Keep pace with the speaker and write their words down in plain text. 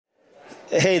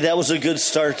Hey, that was a good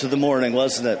start to the morning,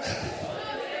 wasn't it?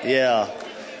 Yeah.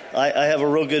 I have a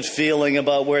real good feeling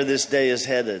about where this day is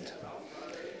headed.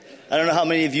 I don't know how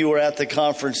many of you were at the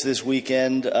conference this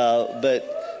weekend,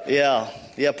 but yeah.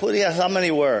 How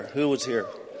many were? Who was here?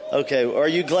 Okay. Are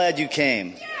you glad you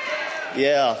came?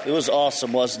 Yeah. It was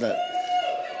awesome, wasn't it?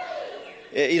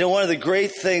 You know, one of the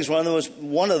great things, one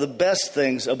of the best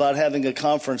things about having a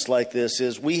conference like this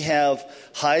is we have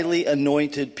highly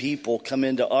anointed people come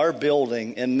into our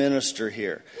building and minister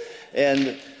here.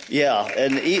 And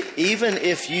even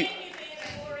if you,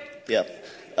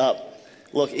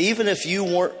 look, even if you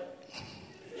weren't,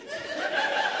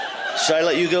 should I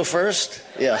let you go first?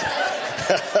 Yeah.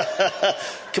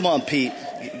 Come on, Pete,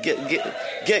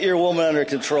 get your woman under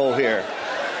control here.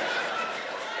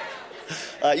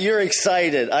 You're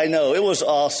excited. I know. It was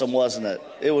awesome, wasn't it?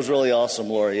 It was really awesome,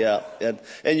 Lori. Yeah.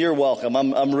 And you're welcome.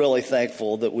 I'm really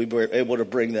thankful that we were able to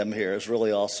bring them here. It's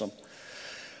really awesome.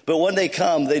 But when they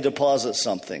come, they deposit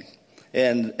something.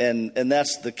 And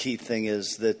that's the key thing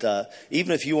is that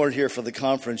even if you weren't here for the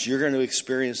conference, you're going to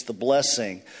experience the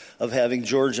blessing of having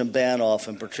George and Banoff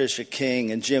and Patricia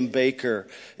King and Jim Baker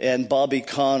and Bobby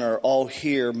Connor all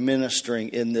here ministering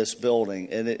in this building.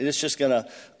 And it's just going to,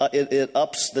 it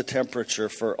ups the temperature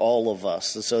for all of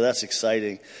us. And so that's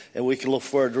exciting. And we can look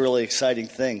forward to really exciting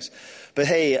things. But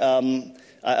hey,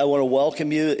 I want to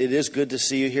welcome you. It is good to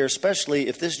see you here, especially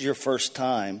if this is your first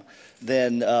time.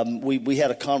 Then we had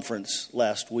a conference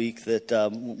last week that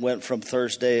went from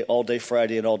Thursday, all day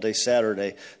Friday, and all day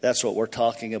Saturday. That's what we're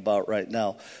talking about right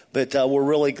now. But we're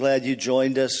really glad you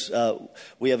joined us.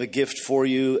 We have a gift for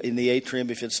you in the atrium.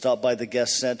 If you'd stop by the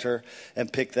guest center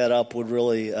and pick that up, would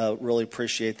really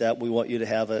appreciate that. We want you to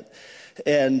have it.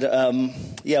 And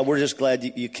we're just glad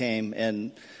you came.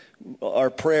 And our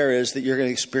prayer is that you're going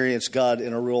to experience God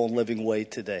in a real and living way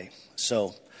today.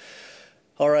 So.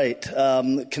 All right,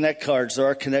 Connect cards. There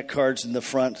are Connect cards in the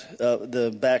front,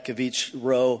 the back of each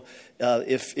row.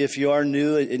 If you are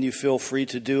new and you feel free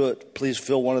to do it, please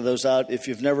fill one of those out. If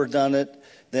you've never done it,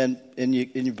 then and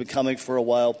you've been coming for a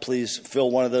while, please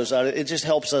fill one of those out. It just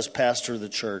helps us pastor the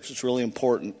church. It's really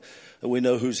important that we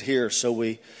know who's here so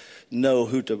we know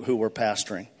who we're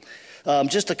pastoring.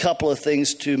 Just a couple of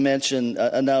things to mention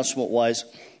announcement-wise.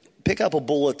 Pick up a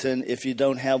bulletin if you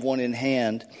don't have one in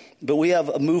hand. But we have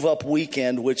a Move Up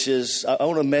Weekend, which is, I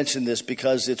want to mention this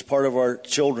because it's part of our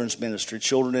children's ministry,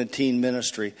 children and teen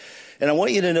ministry. And I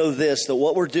want you to know this, that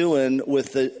what we're doing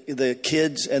with the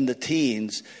kids and the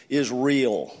teens is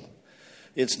real.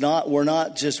 We're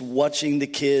not just watching the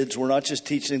kids. We're not just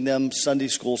teaching them Sunday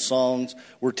school songs.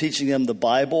 We're teaching them the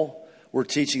Bible. We're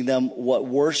teaching them what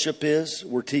worship is.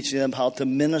 We're teaching them how to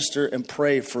minister and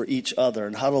pray for each other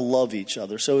and how to love each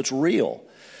other. So it's real.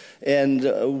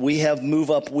 And we have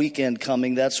Move Up Weekend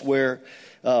coming. That's where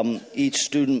each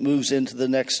student moves into the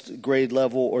next grade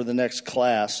level or the next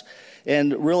class.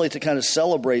 And really to kind of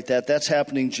celebrate that, that's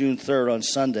happening June 3rd on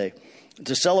Sunday.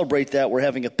 To celebrate that, we're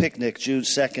having a picnic June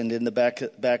 2nd in the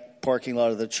back parking lot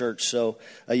of the church. So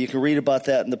you can read about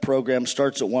that in the program.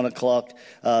 Starts at 1 o'clock.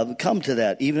 Come to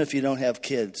that. Even if you don't have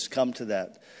kids, come to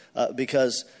that.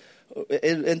 Because,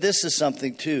 and this is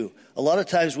something too. A lot of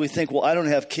times we think, well, I don't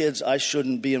have kids. I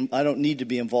don't need to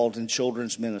be involved in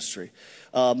children's ministry.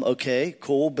 Okay,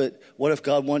 cool. But what if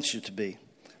God wants you to be?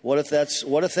 What if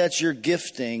that's your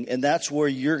gifting and that's where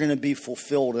you're going to be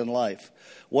fulfilled in life?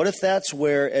 What if that's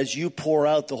where, as you pour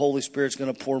out, the Holy Spirit's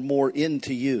going to pour more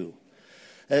into you?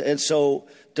 And so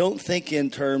don't think in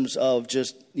terms of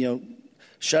just,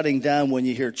 shutting down when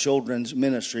you hear children's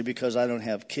ministry because I don't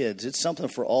have kids. It's something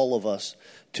for all of us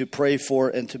to pray for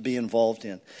and to be involved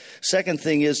in. Second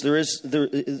thing is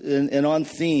and on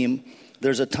theme,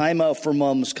 there's a timeout for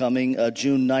moms coming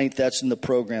June 9th. That's in the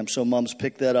program. So moms,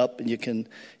 pick that up and you can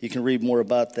read more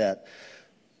about that.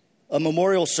 A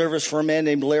memorial service for a man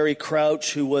named Larry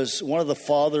Crouch, who was one of the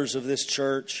fathers of this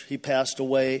church. He passed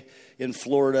away in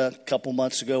Florida a couple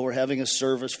months ago. We're having a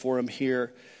service for him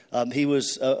here. He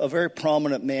was a very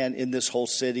prominent man in this whole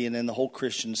city and in the whole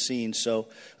Christian scene. So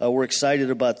we're excited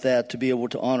about that, to be able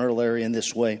to honor Larry in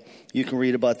this way. You can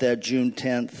read about that June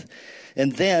 10th.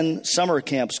 And then summer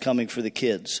camp's coming for the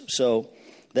kids. So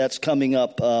that's coming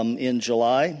up in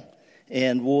July.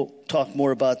 And we'll talk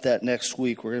more about that next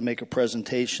week. We're going to make a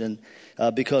presentation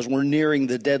because we're nearing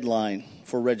the deadline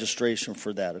for registration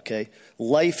for that, okay?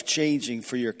 Life-changing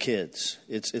for your kids.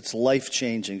 It's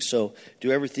life-changing. So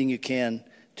do everything you can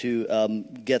to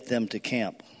get them to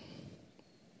camp.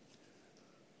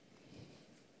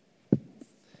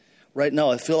 Right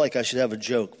now, I feel like I should have a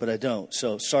joke, but I don't.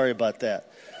 So sorry about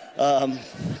that.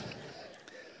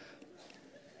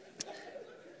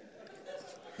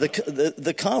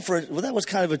 The conference, well, that was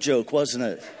kind of a joke, wasn't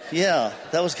it? Yeah,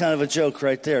 that was kind of a joke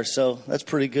right there. So that's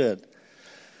pretty good.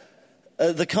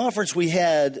 The conference we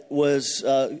had was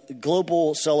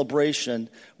global celebration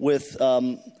with,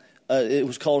 it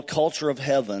was called Culture of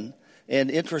Heaven. And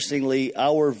interestingly,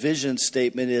 our vision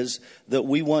statement is that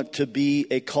we want to be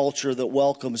a culture that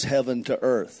welcomes heaven to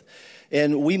earth.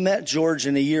 And we met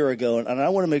Georgian a year ago, and I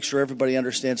want to make sure everybody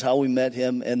understands how we met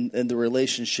him and the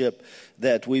relationship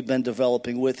that we've been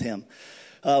developing with him.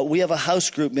 We have a house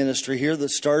group ministry here that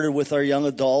started with our young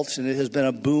adults, and it has been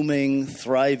a booming,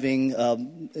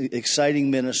 thriving,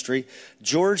 exciting ministry.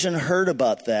 Georgian heard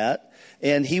about that,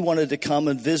 and he wanted to come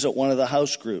and visit one of the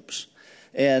house groups.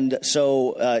 And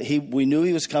so we knew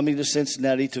he was coming to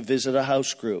Cincinnati to visit a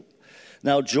house group.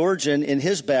 Now, Georgian, in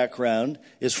his background,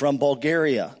 is from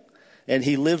Bulgaria. And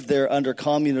he lived there under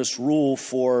communist rule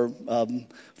for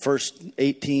first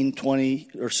 18, 20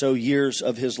 or so years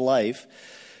of his life.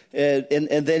 And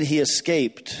then he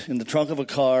escaped in the trunk of a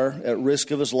car at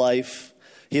risk of his life.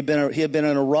 He had been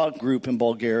in a rock group in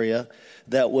Bulgaria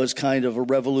that was kind of a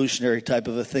revolutionary type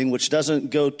of a thing, which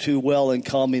doesn't go too well in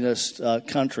communist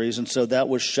countries. And so that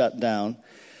was shut down.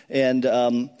 And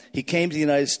he came to the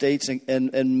United States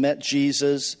and met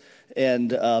Jesus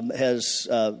and has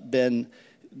been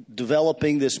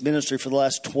developing this ministry for the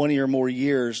last 20 or more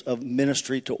years of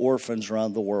ministry to orphans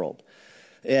around the world.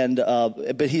 And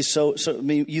but he's so I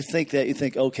mean, you think,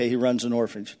 okay, he runs an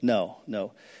orphanage.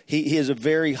 No. He is a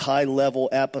very high-level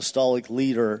apostolic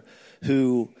leader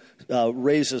who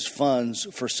raises funds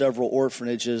for several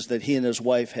orphanages that he and his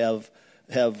wife have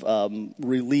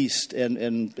released,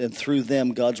 and through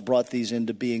them, God's brought these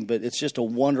into being. But it's just a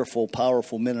wonderful,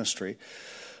 powerful ministry.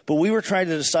 But we were trying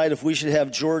to decide if we should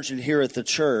have Georgian here at the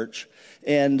church,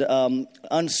 and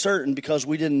uncertain because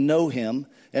we didn't know him.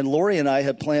 And Lori and I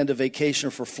had planned a vacation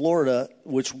for Florida,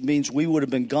 which means we would have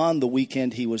been gone the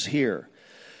weekend he was here.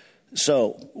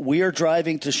 So we are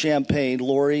driving to Champaign,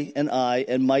 Lori and I,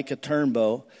 and Micah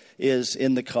Turnbow is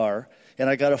in the car. And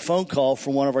I got a phone call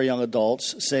from one of our young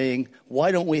adults saying,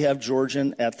 why don't we have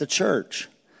Georgian at the church?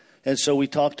 And so we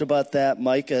talked about that.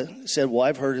 Micah said, well,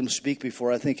 I've heard him speak before.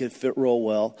 I think it'd fit real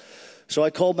well. So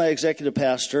I called my executive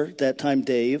pastor, at that time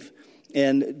Dave,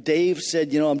 and Dave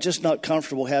said, I'm just not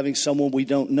comfortable having someone we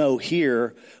don't know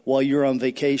here while you're on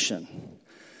vacation.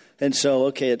 And so,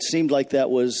 okay, it seemed like that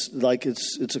was like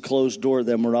it's a closed door,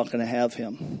 then we're not going to have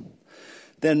him.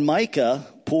 Then Micah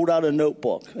pulled out a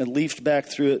notebook and leafed back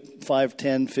through it 5,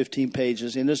 10, 15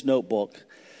 pages in his notebook.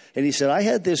 And he said, I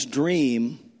had this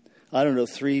dream,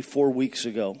 3, 4 weeks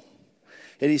ago.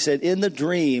 And he said, in the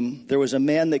dream, there was a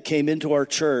man that came into our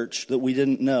church that we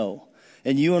didn't know.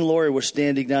 And you and Lori were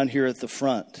standing down here at the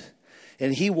front.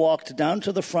 And he walked down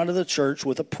to the front of the church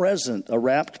with a present, a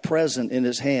wrapped present in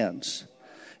his hands.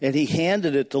 And he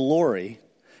handed it to Lori.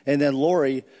 And then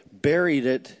Lori buried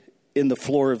it in the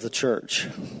floor of the church.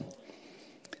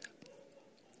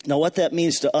 Now, what that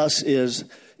means to us is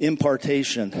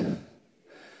impartation.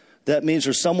 That means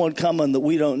there's someone coming that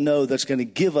we don't know that's going to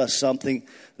give us something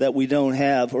that we don't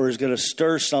have, or is going to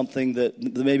stir something that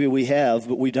maybe we have,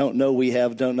 but we don't know we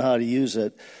have, don't know how to use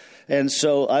it. And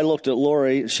so I looked at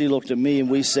Lori, she looked at me, and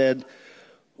we said,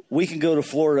 we can go to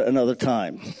Florida another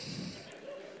time.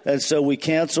 And so we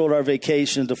canceled our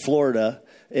vacation to Florida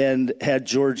and had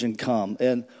Georgian come.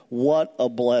 And what a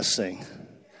blessing.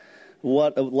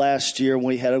 Last year when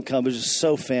we had him come, it was just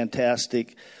so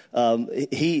fantastic.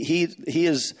 He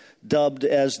is dubbed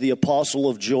as the apostle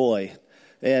of joy,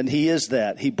 and he is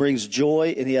that. He brings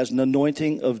joy, and he has an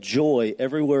anointing of joy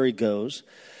everywhere he goes,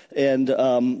 and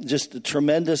just a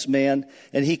tremendous man.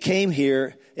 And he came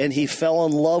here, and he fell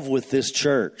in love with this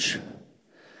church,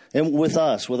 and with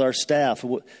us, with our staff,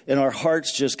 and our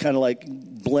hearts just kind of like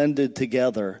blended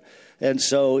together. And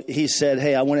so he said,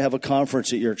 hey, I want to have a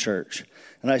conference at your church.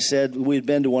 And I said, we'd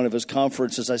been to one of his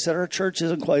conferences. I said, our church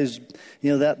isn't quite as,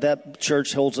 that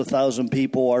church holds 1,000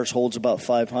 people. Ours holds about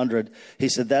 500. He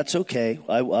said, that's okay.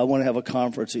 I want to have a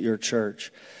conference at your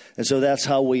church. And so that's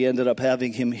how we ended up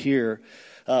having him here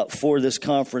for this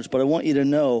conference. But I want you to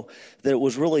know that it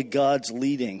was really God's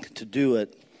leading to do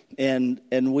it. And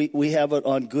we have it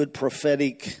on good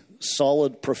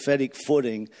solid prophetic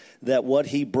footing that what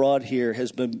he brought here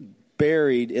has been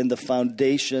buried in the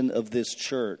foundation of this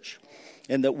church.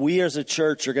 And that we as a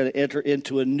church are going to enter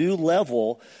into a new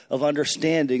level of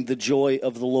understanding the joy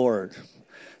of the Lord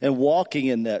and walking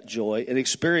in that joy and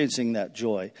experiencing that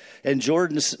joy. And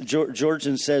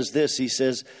Georgian says this, he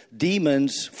says,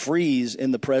 demons freeze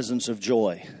in the presence of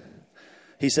joy.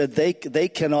 He said they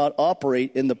cannot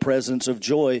operate in the presence of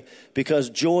joy because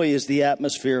joy is the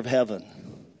atmosphere of heaven.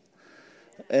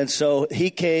 And so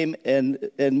he came, and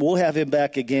we'll have him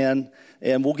back again,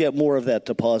 and we'll get more of that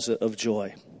deposit of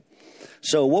joy.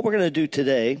 So what we're going to do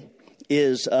today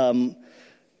is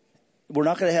we're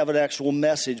not going to have an actual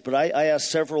message, but I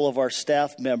asked several of our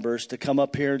staff members to come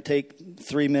up here and take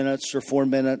 3 minutes or 4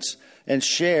 minutes and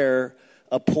share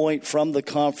a point from the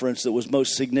conference that was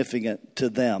most significant to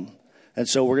them. And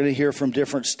so we're going to hear from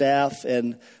different staff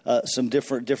and some of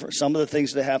the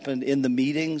things that happened in the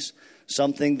meetings,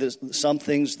 some things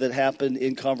that happened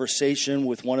in conversation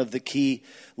with one of the key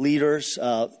leaders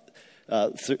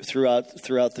throughout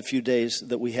the few days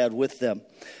that we had with them.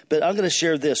 But I'm going to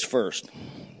share this first.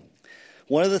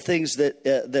 One of the things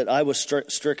that I was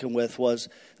stricken with was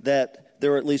that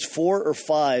there were at least 4 or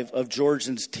 5 of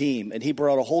Georgian's team, and he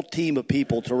brought a whole team of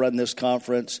people to run this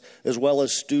conference, as well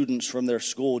as students from their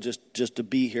school just to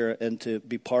be here and to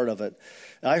be part of it.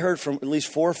 And I heard from at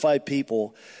least 4 or 5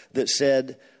 people that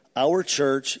said, our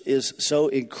church is so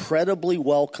incredibly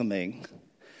welcoming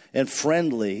and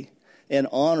friendly and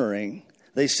honoring.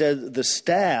 They said the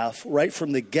staff, right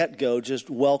from the get-go, just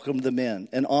welcomed them in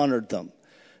and honored them.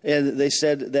 And they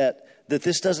said that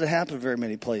this doesn't happen very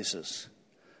many places.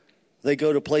 They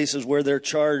go to places where they're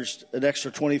charged an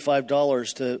extra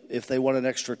 $25 if they want an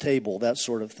extra table, that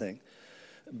sort of thing.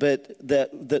 But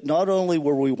that not only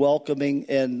were we welcoming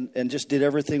and just did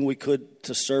everything we could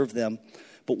to serve them,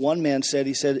 but one man said,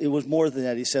 it was more than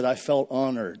that. He said, I felt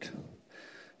honored.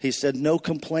 He said, no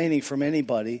complaining from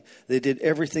anybody. They did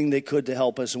everything they could to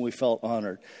help us, and we felt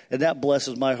honored. And that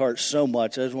blesses my heart so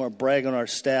much. I just want to brag on our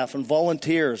staff and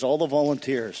volunteers, all the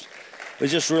volunteers. It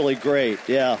was just really great,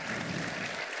 yeah.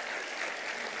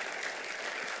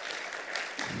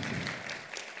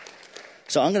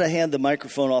 So I'm going to hand the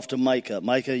microphone off to Micah.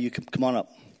 Micah, you can come on up.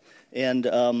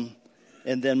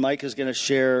 And then Micah's going to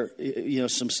share,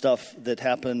 some stuff that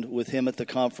happened with him at the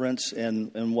conference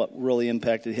and what really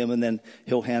impacted him. And then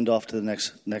he'll hand off to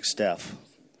the next staff.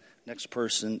 Next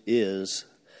person is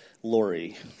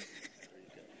Lori.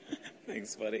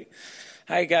 Thanks, buddy.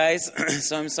 Hi, guys.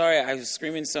 So I'm sorry I was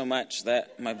screaming so much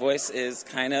that my voice is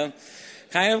kind of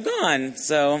gone.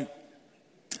 So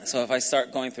if I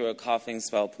start going through a coughing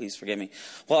spell, please forgive me.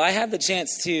 Well, I had the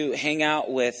chance to hang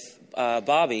out with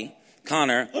Bobby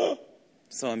Connor.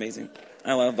 So amazing.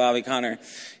 I love Bobby Connor.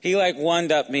 He one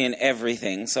up me in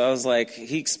everything. So I was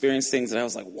he experienced things that I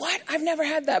was like, what? I've never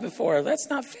had that before. That's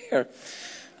not fair.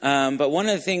 But one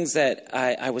of the things that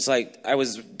I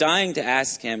was dying to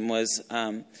ask him was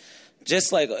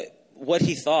just what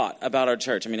he thought about our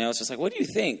church. I mean, I was just what do you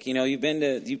think?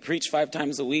 You preach 5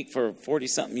 times a week for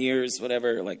 40-something years,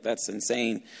 whatever. That's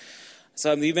insane.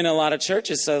 So you've been in a lot of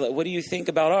churches. So what do you think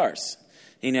about ours?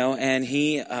 And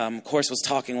he, of course, was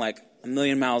talking a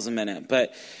million miles a minute.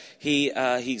 But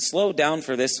he slowed down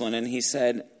for this one, and he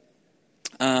said,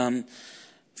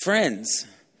 friends.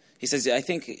 He says, I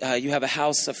think you have a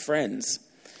house of friends.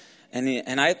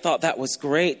 And I thought that was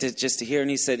great to hear. And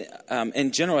he said,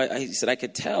 in general, he said, I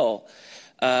could tell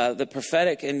the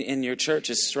prophetic in your church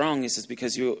is strong. He says,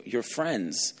 because you're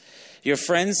friends. You're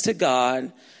friends to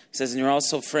God. He says, and you're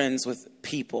also friends with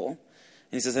people.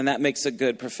 And he says, and that makes a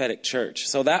good prophetic church.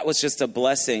 So that was just a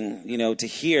blessing, to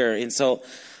hear. And so,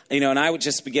 and I would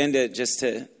just begin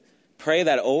to pray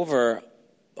that over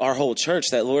our whole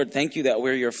church, that Lord, thank you that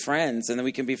we're your friends and that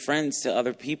we can be friends to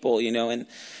other people,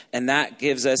 and that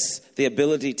gives us the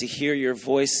ability to hear your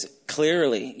voice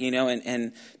clearly,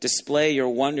 and display your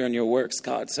wonder and your works,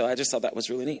 God. So I just thought that was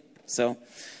really neat. So,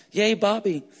 yay,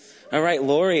 Bobby. All right,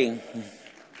 Lori.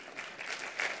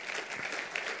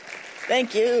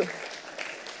 Thank you.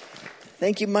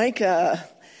 Thank you, Micah.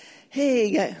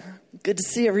 Hey, good to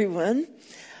see everyone.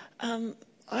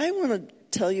 I want to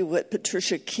tell you what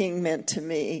Patricia King meant to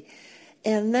me,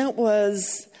 and that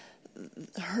was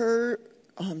her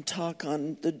talk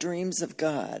on the dreams of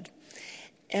God.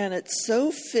 And it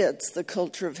so fits the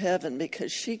culture of heaven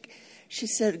because she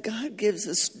said God gives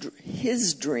us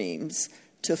his dreams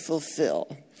to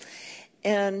fulfill.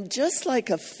 And just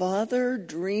like a father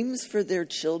dreams for their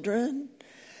children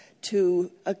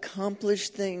to accomplish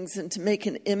things and to make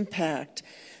an impact,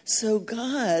 so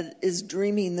God is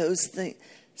dreaming those things,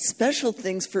 special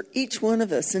things for each one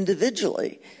of us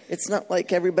individually. It's not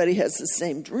like everybody has the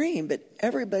same dream, but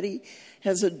everybody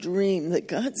has a dream that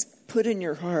God's put in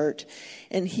your heart,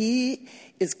 and he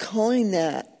is calling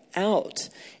that out.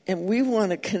 And we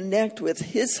want to connect with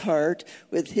his heart,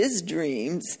 with his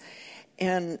dreams,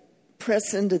 and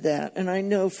press into that. And I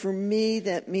know for me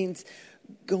that means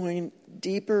going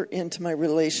deeper into my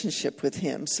relationship with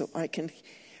him so I can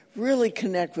really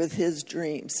connect with his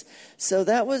dreams. So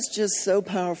that was just so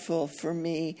powerful for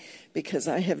me, because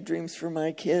I have dreams for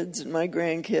my kids and my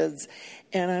grandkids,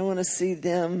 and I want to see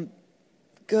them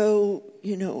go,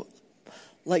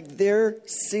 like their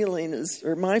ceiling is,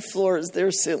 or my floor is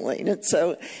their ceiling. And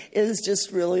so it is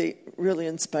just really, really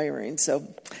inspiring.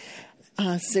 So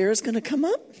Sarah's going to come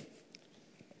up.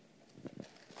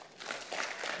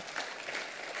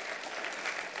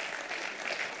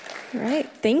 All right,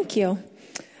 thank you.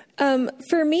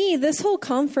 For me, this whole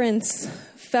conference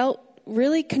felt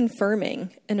really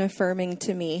confirming and affirming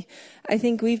to me. I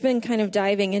think we've been kind of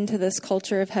diving into this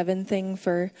culture of heaven thing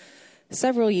for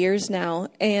several years now,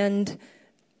 and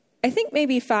I think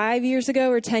maybe 5 years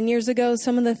ago or 10 years ago,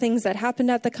 some of the things that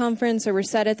happened at the conference or were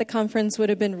said at the conference would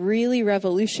have been really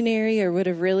revolutionary or would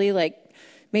have really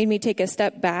made me take a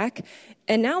step back.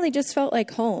 And now they just felt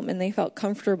like home and they felt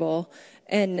comfortable.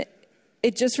 And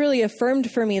it just really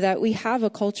affirmed for me that we have a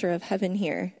culture of heaven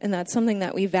here, and that's something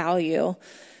that we value.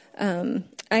 I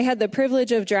had the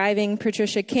privilege of driving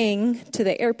Patricia King to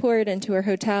the airport and to her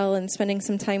hotel and spending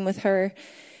some time with her.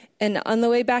 And on the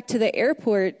way back to the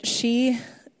airport, she's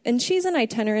an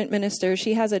itinerant minister.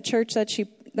 She has a church that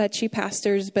she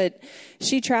pastors, but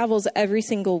she travels every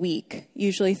single week,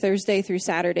 usually Thursday through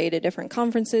Saturday, to different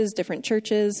conferences, different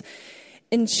churches.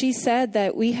 And she said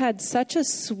that we had such a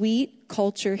sweet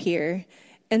culture here,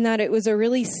 and that it was a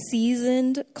really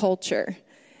seasoned culture.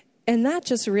 And that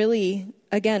just really,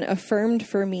 again, affirmed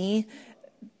for me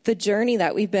the journey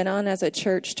that we've been on as a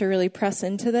church to really press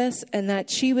into this, and that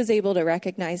she was able to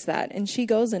recognize that. And she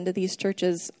goes into these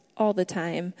churches all the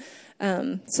time.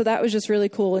 So that was just really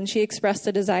cool. And she expressed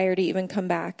a desire to even come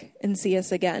back and see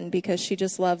us again, because she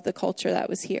just loved the culture that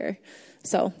was here.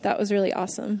 So that was really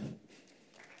awesome.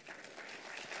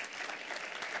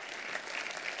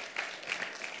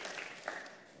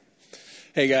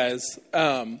 Hey guys,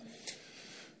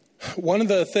 one of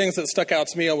the things that stuck out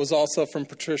to me was also from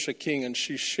Patricia King, and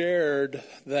she shared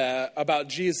that about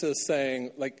Jesus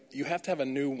saying, you have to have a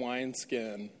new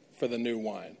wineskin for the new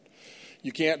wine.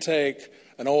 You can't take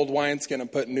an old wineskin and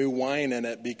put new wine in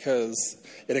it, because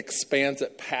it expands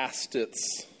it past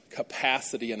its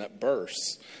capacity and it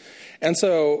bursts. And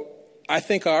so I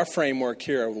think our framework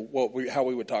here, how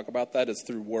we would talk about that, is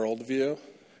through worldview.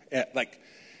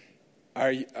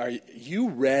 Are you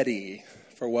ready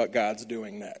for what God's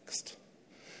doing next?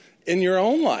 In your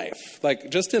own life,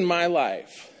 just in my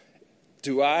life,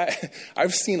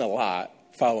 I've seen a lot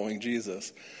following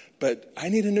Jesus, but I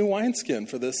need a new wineskin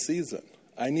for this season.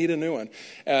 I need a new one.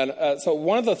 And so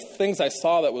one of the things I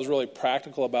saw that was really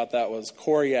practical about that was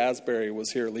Corey Asbury was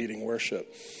here leading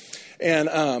worship. And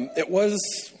it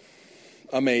was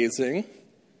amazing.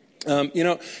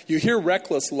 You hear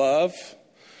Reckless Love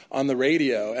on the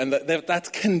radio, and that's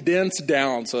condensed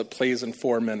down so it plays in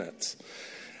 4 minutes.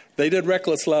 They did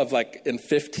Reckless Love in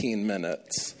 15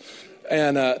 minutes.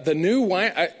 And the new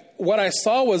wine, what I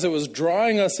saw was it was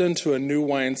drawing us into a new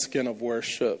wineskin of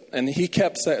worship. And he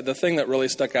kept saying, the thing that really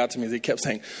stuck out to me is he kept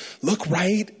saying, look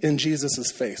right in Jesus'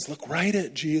 face. Look right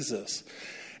at Jesus.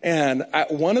 And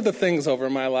one of the things over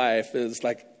my life is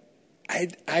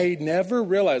I never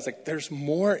realized there's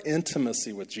more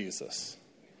intimacy with Jesus.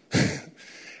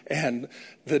 And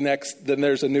then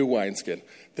there's a new wineskin.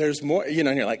 There's more, and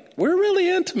you're like, we're really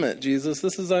intimate, Jesus.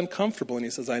 This is uncomfortable. And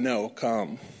he says, I know,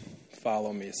 come,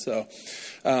 follow me. So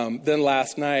then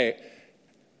last night,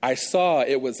 I saw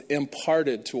it was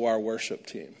imparted to our worship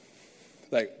team.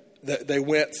 They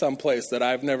went someplace that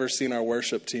I've never seen our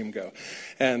worship team go.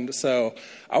 And so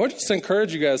I would just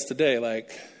encourage you guys today,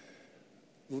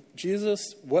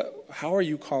 Jesus, how are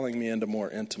you calling me into more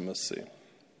intimacy?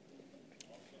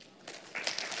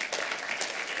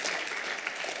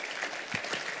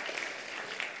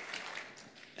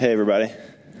 Hey, everybody.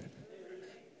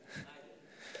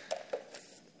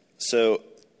 So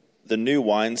the new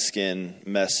wineskin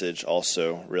message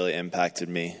also really impacted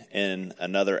me. In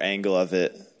another angle of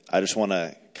it, I just want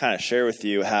to kind of share with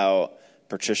you how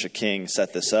Patricia King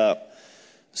set this up.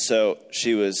 So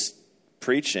she was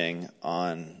preaching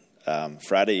on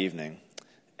Friday evening,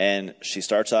 and she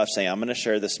starts off saying, I'm going to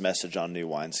share this message on new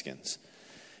wineskins.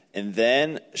 And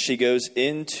then she goes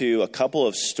into a couple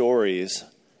of stories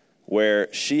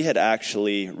where she had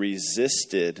actually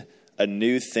resisted a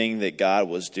new thing that God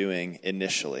was doing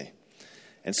initially.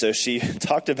 And so she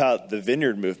talked about the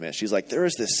Vineyard movement. She's like, there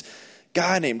was this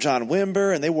guy named John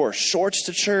Wimber, and they wore shorts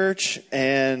to church,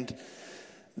 and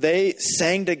they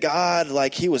sang to God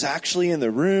like he was actually in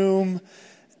the room.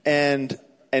 And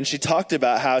she talked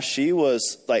about how she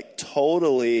was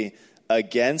totally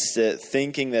against it,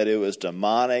 thinking that it was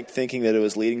demonic, thinking that it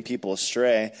was leading people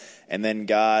astray. And then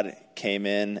God came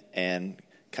in and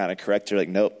kind of corrected her, like,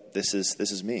 nope, this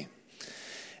is me.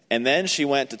 And then she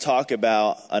went to talk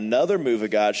about another move of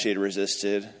God she had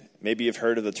resisted. Maybe you've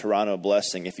heard of the Toronto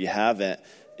blessing. If you haven't,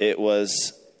 it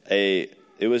was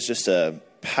just a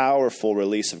powerful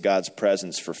release of God's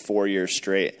presence for 4 years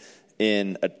straight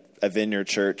in a vineyard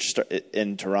church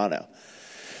in Toronto.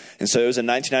 And so it was in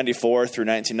 1994 through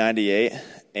 1998,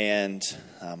 and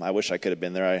I wish I could have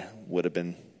been there. I would have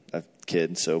been a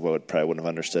kid, so I probably wouldn't have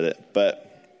understood it.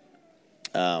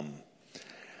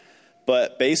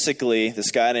 But basically,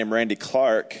 this guy named Randy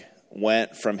Clark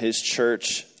went from his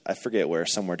church, I forget where,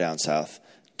 somewhere down south,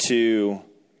 to,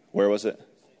 where was it?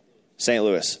 St.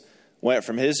 Louis. Went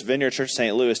from his vineyard church,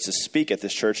 St. Louis, to speak at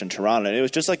this church in Toronto. And it was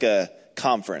just like a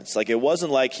conference. Like, it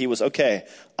wasn't like he was, okay,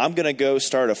 I'm going to go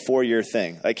start a 4-year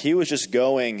thing. Like, he was just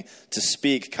going to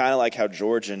speak, kind of like how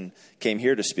Georgian came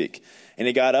here to speak. And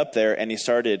he got up there and he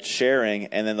started sharing,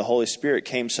 and then the Holy Spirit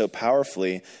came so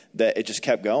powerfully that it just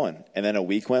kept going. And then a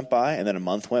week went by, and then a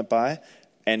month went by,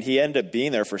 and he ended up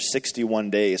being there for 61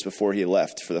 days before he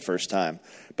left for the first time.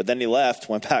 But then he left,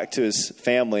 went back to his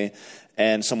family,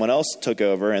 and someone else took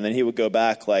over, and then he would go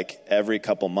back like every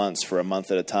couple months for a month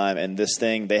at a time. And this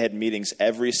thing, they had meetings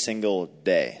every single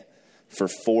day for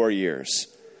 4 years.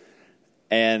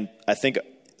 And I think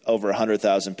over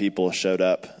 100,000 people showed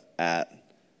up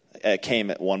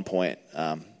came at one point,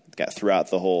 got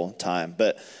throughout the whole time.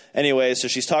 But anyway, so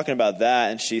she's talking about that,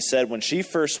 and she said when she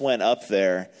first went up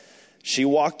there, she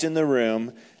walked in the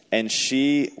room, and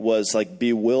she was like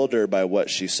bewildered by what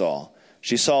she saw.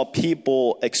 She saw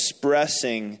people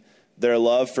expressing their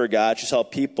love for God. She saw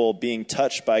people being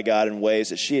touched by God in ways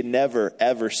that she had never,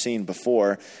 ever seen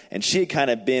before. And she had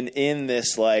kind of been in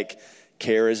this like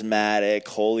charismatic,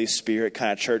 Holy Spirit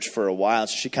kind of church for a while.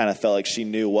 So she kind of felt like she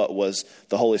knew what was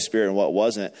the Holy Spirit and what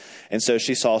wasn't. And so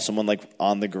she saw someone like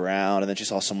on the ground, and then she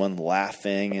saw someone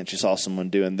laughing, and she saw someone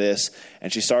doing this.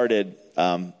 And she started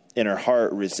in her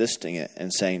heart resisting it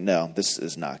and saying, no, this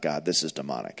is not God. This is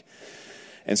demonic.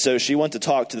 And so she went to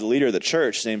talk to the leader of the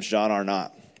church. His name's John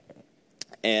Arnott.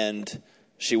 And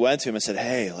she went to him and said,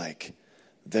 hey, like,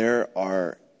 there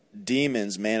are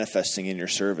demons manifesting in your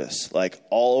service, like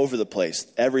all over the place.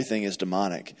 Everything is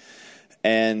demonic.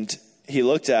 And he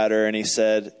looked at her and he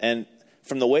said, and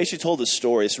from the way she told the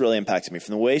story, this really impacted me.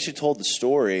 From the way she told the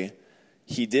story,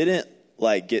 he didn't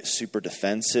like get super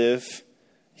defensive.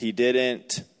 He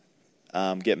didn't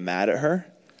get mad at her.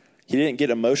 He didn't get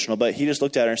emotional, but he just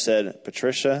looked at her and said,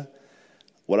 Patricia,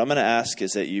 what I'm going to ask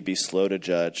is that you be slow to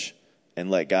judge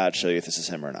and let God show you if this is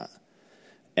him or not.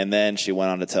 And then she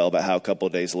went on to tell about how a couple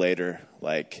of days later,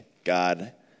 like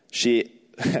God, she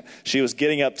was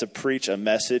getting up to preach a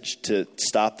message to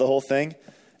stop the whole thing.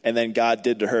 And then God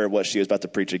did to her what she was about to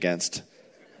preach against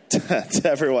to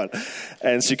everyone.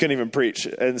 And she couldn't even preach.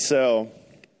 And so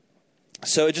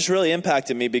it just really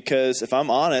impacted me, because if I'm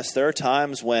honest, there are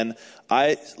times when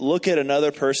I look at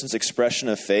another person's expression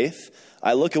of faith,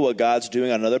 I look at what God's doing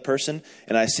on another person,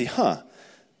 and I see,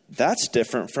 that's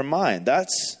different from mine.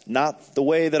 That's not the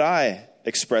way that I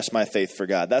express my faith for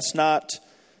God. That's not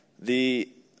the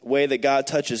way that God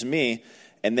touches me.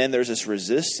 And then there's this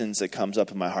resistance that comes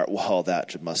up in my heart. Well,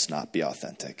 that must not be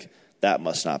authentic. That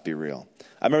must not be real.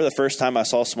 I remember the first time I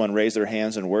saw someone raise their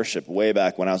hands in worship way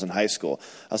back when I was in high school.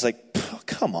 I was like,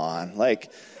 come on.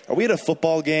 Like, are we at a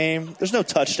football game? There's no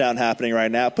touchdown happening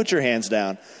right now. Put your hands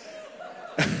down.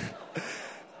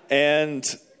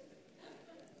 and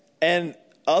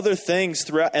other things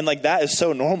throughout. And like, that is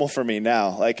so normal for me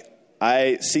now. Like,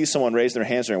 I see someone raise their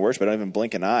hands during worship, but I don't even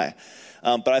blink an eye.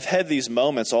 But I've had these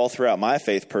moments all throughout my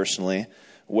faith personally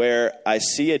where I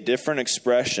see a different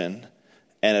expression.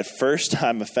 And at first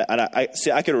I'm offended. And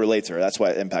I could relate to her. That's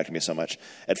why it impacted me so much.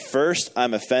 At first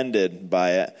I'm offended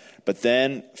by it. But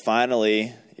then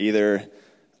finally, either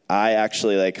I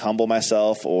actually like humble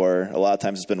myself, or a lot of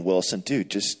times it's been Wilson. Dude,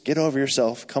 just get over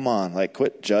yourself. Come on. Like,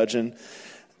 quit judging.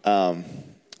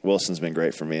 Wilson's been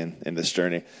great for me in this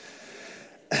journey.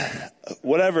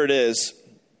 Whatever it is,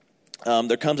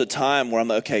 there comes a time where I'm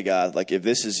like, okay, God, like if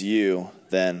this is you,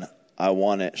 then I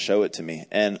want it, show it to me.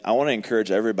 And I want to encourage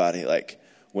everybody, like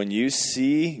when you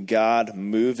see God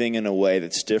moving in a way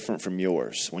that's different from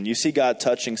yours, when you see God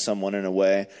touching someone in a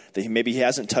way that maybe he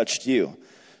hasn't touched you,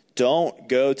 don't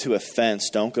go to offense,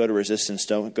 don't go to resistance,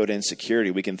 don't go to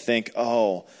insecurity. We can think,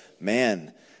 oh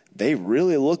man, they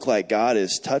really look like God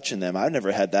is touching them. I've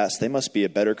never had that, so they must be a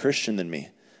better Christian than me.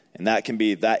 And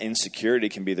that insecurity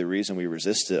can be the reason we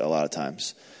resist it a lot of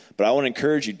times. But I want to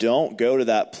encourage you, don't go to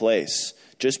that place.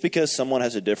 Just because someone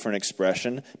has a different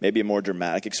expression, maybe a more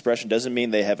dramatic expression, doesn't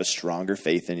mean they have a stronger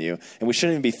faith in you. And we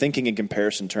shouldn't even be thinking in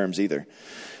comparison terms either.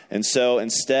 And so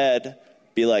instead,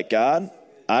 be like, God,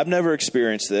 I've never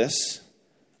experienced this.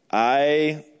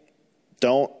 I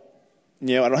don't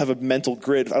have a mental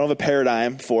grid. I don't have a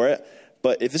paradigm for it.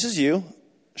 But if this is you,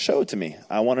 show it to me.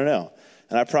 I want to know.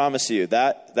 And I promise you,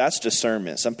 that's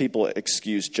discernment. Some people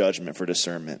excuse judgment for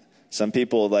discernment. Some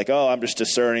people are like, oh, I'm just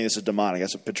discerning. This is demonic.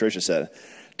 That's what Patricia said.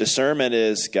 Discernment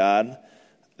is, God,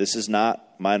 this is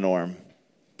not my norm.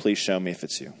 Please show me if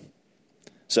it's you.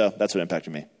 So that's what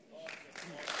impacted me.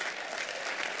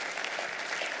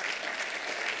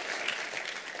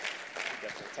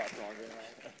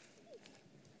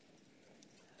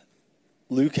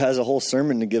 Luke has a whole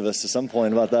sermon to give us at some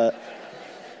point about that.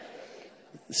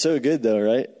 So good, though,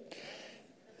 right?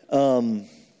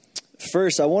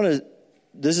 First,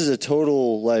 this is a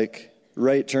total,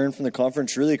 right turn from the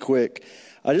conference really quick.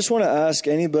 I just want to ask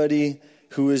anybody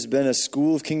who has been a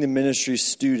School of Kingdom Ministry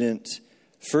student,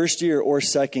 first year or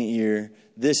second year,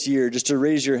 this year, just to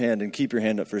raise your hand and keep your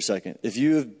hand up for a second. If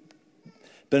you have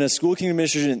been a School of Kingdom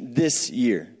Ministry student this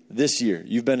year,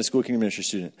 you've been a School of Kingdom Ministry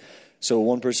student. So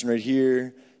one person right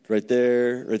here, right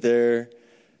there,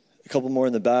 a couple more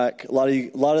in the back.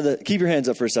 Keep your hands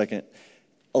up for a second.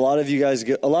 A lot of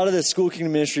the School of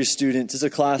Kingdom Ministry students, it's a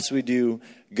class we do,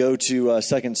 go to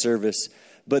second service,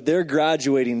 but they're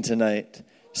graduating tonight.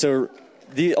 So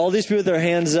all these people with their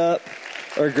hands up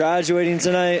are graduating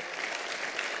tonight.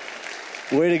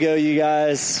 Way to go, you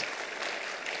guys.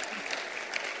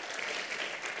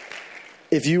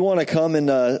 If you want to come and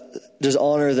just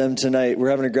honor them tonight, we're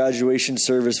having a graduation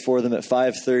service for them at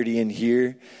 5:30 in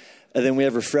here. And then we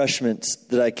have refreshments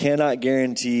that I cannot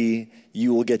guarantee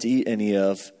you will get to eat any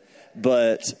of.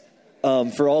 But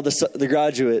for all the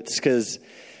graduates, because,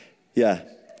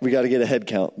 we got to get a head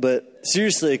count. But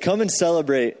seriously, come and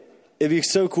celebrate. It'd be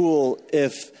so cool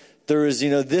if there was,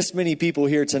 this many people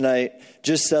here tonight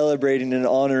just celebrating and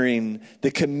honoring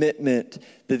the commitment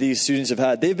that these students have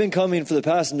had. They've been coming for the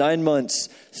past 9 months,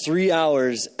 3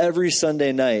 hours every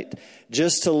Sunday night,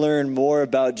 just to learn more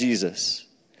about Jesus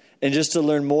and just to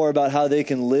learn more about how they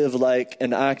can live like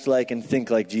and act like and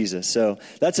think like Jesus. So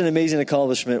that's an amazing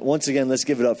accomplishment. Once again, let's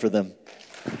give it up for them.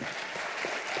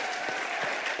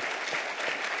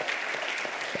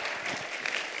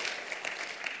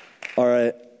 All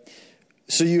right.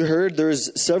 So you heard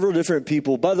there's several different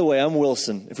people. By the way, I'm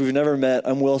Wilson. If we've never met,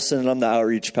 I'm Wilson, and I'm the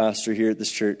outreach pastor here at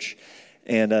this church.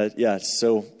 And it's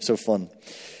so fun.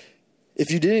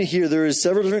 If you didn't hear, there was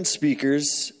several different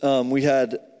speakers. We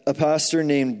had a pastor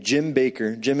named Jim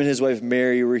Baker. Jim and his wife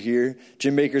Mary were here.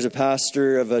 Jim Baker's a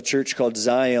pastor of a church called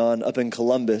Zion up in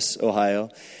Columbus, Ohio.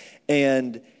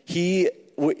 And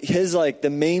the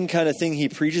main kind of thing he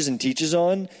preaches and teaches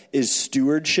on is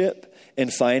stewardship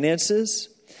and finances.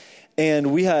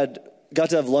 And we got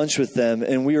to have lunch with them,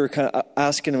 and we were kind of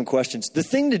asking them questions. The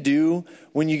thing to do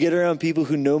when you get around people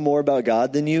who know more about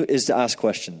God than you is to ask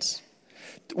questions.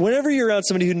 Whenever you're around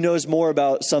somebody who knows more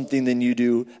about something than you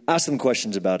do, ask them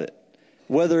questions about it.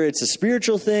 Whether it's a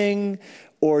spiritual thing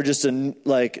or just a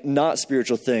not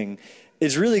spiritual thing,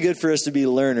 it's really good for us to be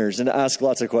learners and to ask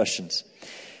lots of questions.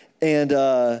 And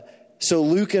so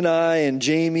Luke and I and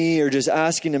Jamie are just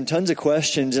asking him tons of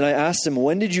questions. And I asked him,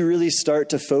 when did you really start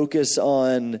to focus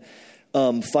on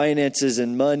finances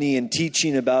and money and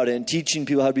teaching about it and teaching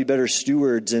people how to be better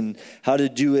stewards and how to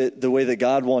do it the way that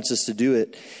God wants us to do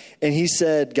it? And he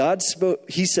said, God spoke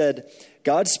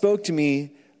to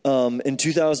me in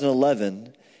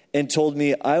 2011 and told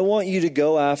me, I want you to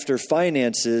go after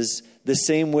finances the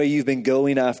same way you've been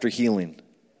going after healing.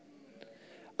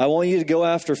 I want you to go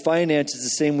after finances the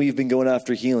same way you've been going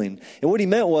after healing. And what he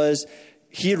meant was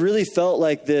he had really felt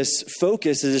like this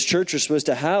focus that his church was supposed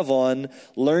to have on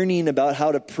learning about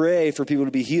how to pray for people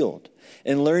to be healed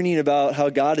and learning about how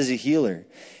God is a healer.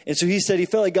 And so he said he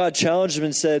felt like God challenged him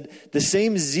and said, the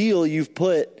same zeal you've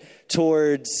put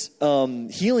towards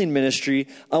healing ministry,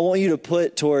 I want you to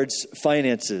put towards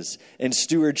finances and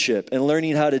stewardship and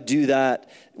learning how to do that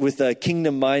with a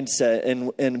kingdom mindset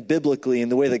and biblically in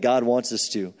the way that God wants us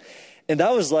to. And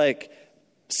that was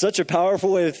such a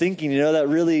powerful way of thinking, that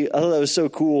really, I thought that was so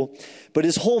cool. But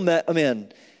his whole,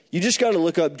 you just got to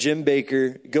look up Jim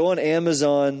Baker, go on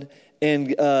Amazon, and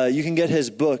you can get his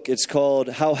book. It's called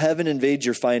How Heaven Invades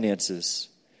Your Finances.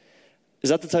 Is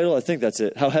that the title? I think that's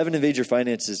it. How Heaven Invades Your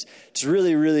Finances. It's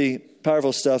really, really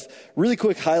powerful stuff. Really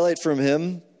quick highlight from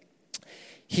him.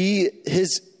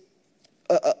 This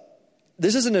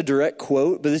isn't a direct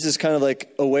quote, but this is kind of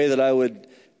a way that I would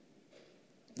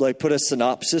put a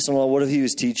synopsis on what he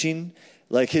was teaching.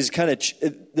 like his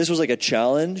this was like a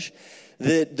challenge,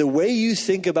 that the way you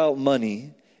think about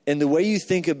money and the way you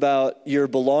think about your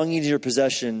belongings, your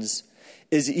possessions,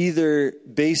 is either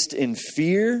based in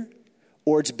fear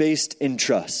or it's based in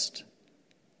trust.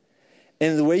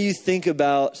 And the way you think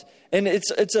about, and it's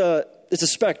a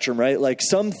spectrum, right? Like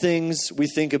some things we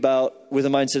think about with a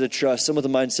mindset of trust, some with a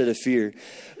mindset of fear.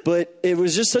 But it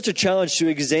was just such a challenge to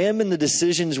examine the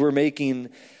decisions we're making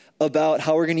about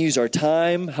how we're going to use our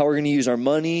time, how we're going to use our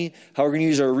money, how we're going to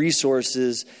use our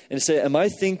resources, and say,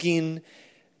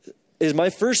 is my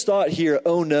first thought here,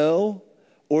 oh no,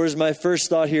 or is my first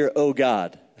thought here, oh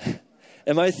God?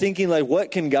 Am I thinking like,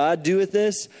 what can God do with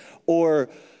this? Or,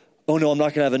 oh no, I'm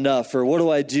not going to have enough, or what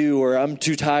do I do, or I'm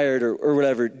too tired, or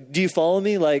whatever. Do you follow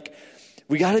me? Like,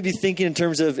 we got to be thinking in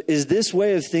terms of, is this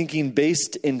way of thinking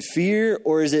based in fear,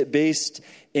 or is it based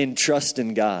in trust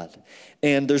in God?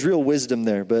 And there's real wisdom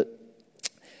there. But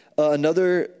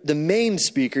the main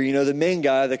speaker, the main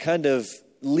guy, the kind of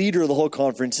leader of the whole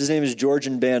conference, his name is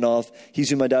Georgian Banov.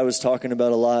 He's who my dad was talking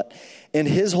about a lot. And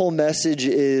his whole message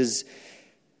is,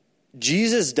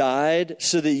 Jesus died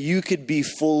so that you could be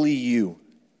fully you.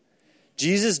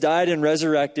 Jesus died and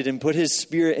resurrected and put his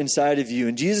spirit inside of you.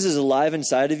 And Jesus is alive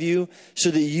inside of you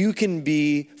so that you can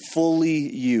be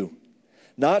fully you.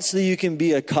 Not so that you can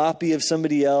be a copy of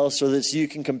somebody else, or that so you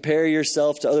can compare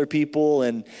yourself to other people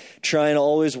and try and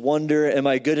always wonder, am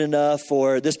I good enough,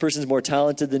 or this person's more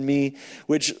talented than me?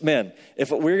 Which, man, if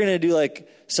we're going to do like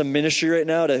some ministry right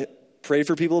now to pray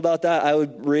for people about that, I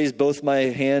would raise both my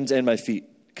hands and my feet.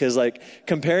 Because like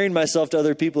comparing myself to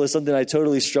other people is something I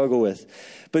totally struggle with.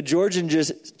 But Georgian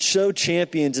just so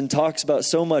champions and talks about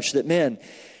so much that, man,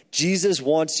 Jesus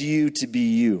wants you to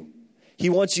be you. He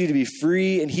wants you to be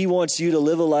free, and he wants you to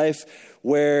live a life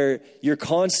where you're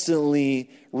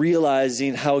constantly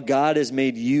realizing how God has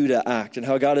made you to act and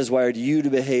how God has wired you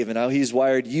to behave and how he's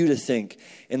wired you to think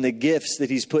and the gifts that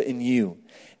he's put in you.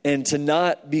 And to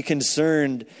not be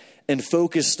concerned and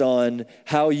focused on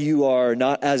how you are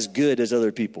not as good as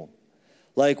other people.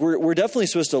 Like we're definitely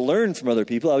supposed to learn from other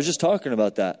people. I was just talking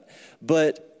about that.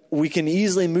 But we can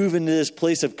easily move into this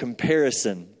place of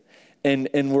comparison.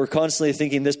 And we're constantly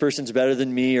thinking this person's better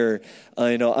than me, or,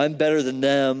 I'm better than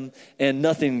them, and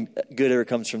nothing good ever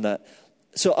comes from that.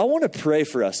 So I want to pray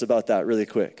for us about that really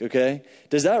quick, okay?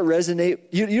 Does that resonate?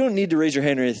 You don't need to raise your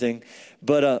hand or anything,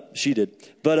 but she did.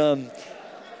 But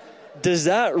does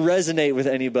that resonate with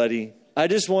anybody? I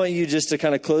just want you just to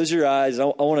kind of close your eyes. I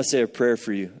want to say a prayer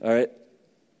for you, all right?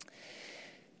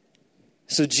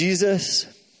 So Jesus,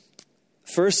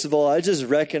 first of all, I just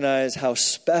recognize how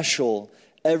special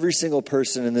every single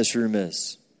person in this room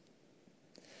is.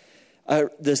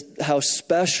 How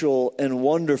special and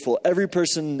wonderful every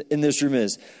person in this room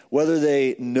is. Whether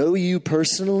they know you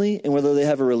personally and whether they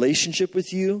have a relationship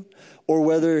with you, or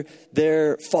whether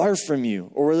they're far from you,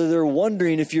 or whether they're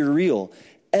wondering if you're real.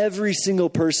 Every single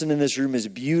person in this room is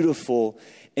beautiful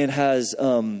and has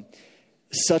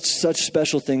such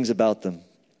special things about them.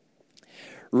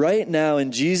 Right now,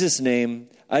 in Jesus' name,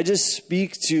 I just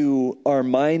speak to our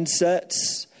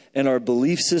mindsets and our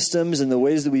belief systems and the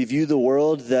ways that we view the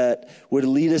world that would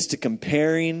lead us to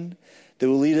comparing, that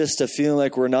will lead us to feeling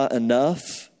like we're not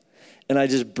enough. And I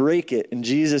just break it in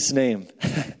Jesus' name.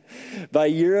 By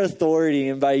your authority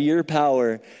and by your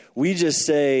power, we just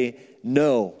say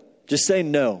no. Just say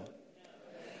no.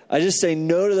 I just say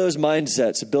no to those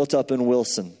mindsets built up in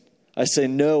Wilson. I say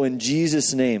no in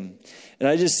Jesus' name. And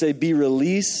I just say be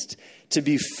released to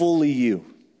be fully you.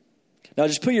 Now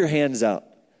just put your hands out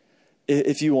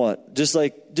if you want. Just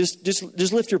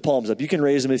lift your palms up. You can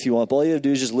raise them if you want. But all you have to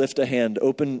do is just lift a hand.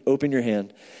 Open your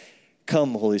hand.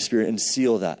 Come, Holy Spirit, and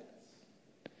seal that.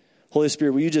 Holy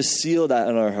Spirit, will you just seal that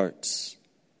in our hearts?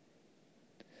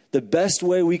 The best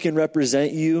way we can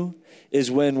represent you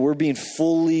is when we're being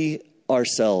fully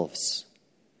ourselves.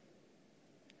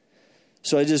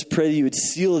 So I just pray that you would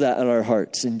seal that in our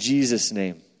hearts in Jesus'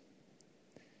 name.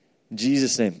 In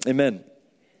Jesus' name. Amen.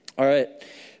 All right.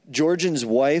 Georgian's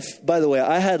wife, by the way,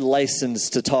 I had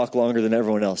license to talk longer than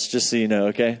everyone else, just so you know,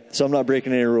 okay? So I'm not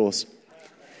breaking any rules.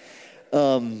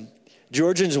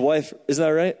 Georgian's wife, isn't that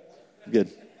right?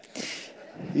 Good.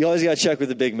 You always got to check with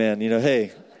the big man,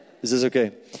 hey, is this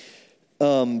okay?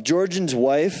 Georgian's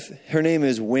wife, her name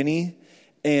is Winnie,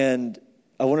 and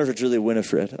I wonder if it's really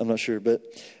Winifred. I'm not sure, but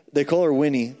they call her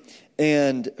Winnie.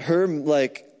 And her,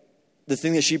 the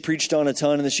thing that she preached on a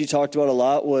ton and that she talked about a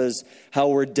lot was how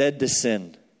we're dead to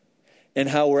sin and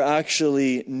how we're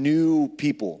actually new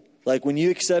people. Like when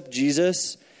you accept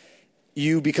Jesus,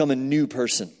 you become a new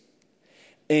person.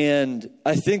 And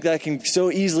I think that can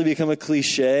so easily become a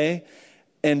cliche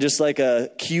and just like a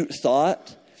cute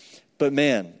thought. But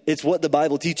man, it's what the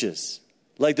Bible teaches.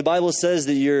 Like the Bible says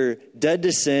that you're dead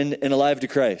to sin and alive to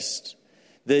Christ,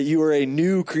 that you are a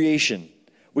new creation.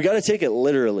 We got to take it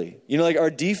literally. You know, like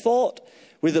our default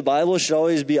with the Bible should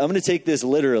always be, I'm going to take this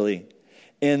literally.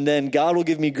 And then God will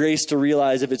give me grace to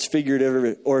realize if it's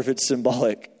figurative or if it's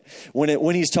symbolic.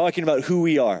 When he's talking about who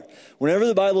we are. Whenever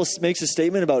the Bible makes a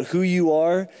statement about who you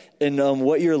are and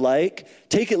what you're like,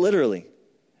 take it literally.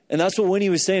 And that's what Winnie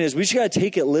was saying, is we just got to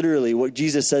take it literally, what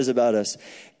Jesus says about us.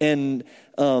 And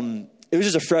it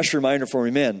was just a fresh reminder for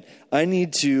me, man, I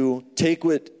need to take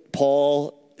what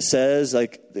Paul says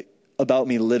like about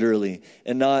me literally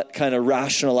and not kind of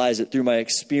rationalize it through my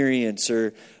experience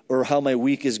or how my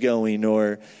week is going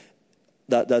or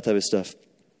that type of stuff.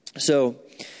 So,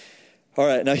 all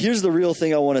right, now here's the real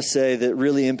thing I want to say that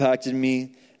really impacted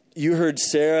me. You heard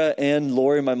Sarah and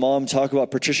Lori, my mom, talk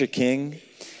about Patricia King.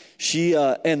 She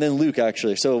and then Luke,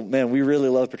 actually. So, man, we really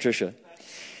love Patricia.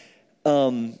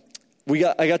 I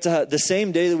got to have, the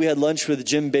same day that we had lunch with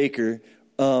Jim Baker,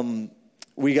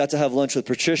 we got to have lunch with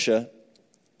Patricia.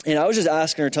 And I was just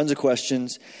asking her tons of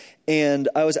questions. And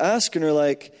I was asking her,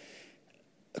 like,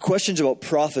 questions about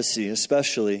prophecy,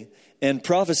 especially. And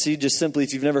prophecy, just simply,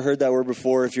 if you've never heard that word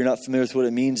before, if you're not familiar with what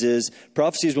it means, is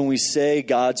prophecy is when we say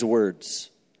God's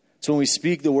words. It's when we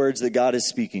speak the words that God is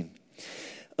speaking.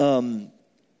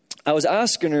 I was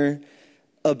asking her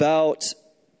about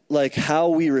like how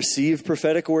we receive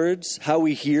prophetic words, how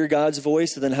we hear God's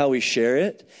voice, and then how we share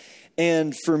it.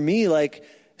 And for me, like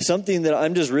something that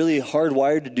I'm just really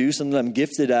hardwired to do, something I'm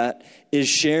gifted at, is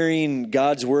sharing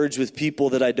God's words with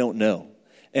people that I don't know.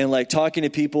 And like talking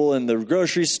to people in the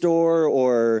grocery store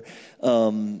or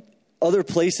other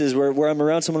places where I'm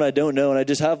around someone I don't know. And I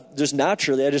just have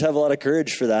a lot of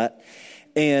courage for that.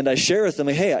 And I share with them,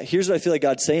 like, hey, here's what I feel like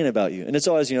God's saying about you. And it's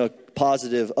always, a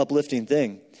positive, uplifting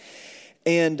thing.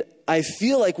 And I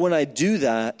feel like when I do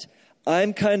that,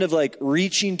 I'm kind of like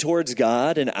reaching towards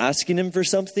God and asking him for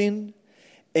something.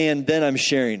 And then I'm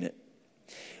sharing it.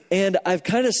 And I've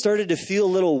kind of started to feel a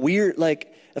little weird, like,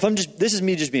 this is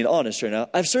me just being honest right now.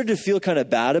 I've started to feel kind of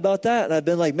bad about that. And I've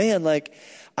been like, man, like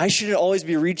I shouldn't always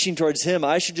be reaching towards him.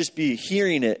 I should just be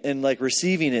hearing it and like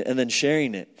receiving it and then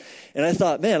sharing it. And I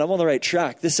thought, man, I'm on the right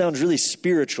track. This sounds really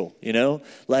spiritual,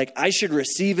 like I should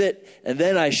receive it and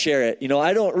then I share it.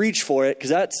 I don't reach for it because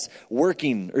that's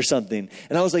working or something.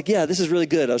 And I was like, yeah, this is really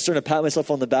good. I was starting to pat myself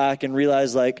on the back and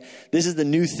realize like, this is the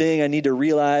new thing I need to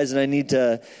realize and I need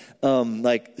to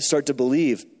start to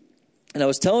believe. And I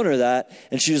was telling her that,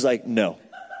 and she was like, no.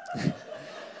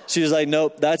 She was like,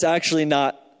 nope, that's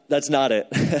not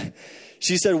it.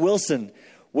 She said, Wilson,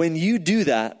 when you do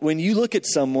that, when you look at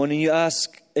someone and you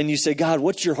ask, and you say, God,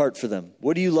 what's your heart for them?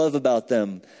 What do you love about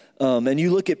them? And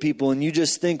you look at people and you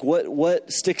just think,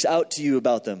 what sticks out to you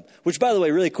about them? Which, by the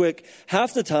way, really quick,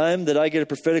 half the time that I get a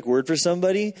prophetic word for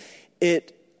somebody,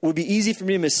 it would be easy for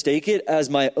me to mistake it as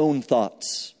my own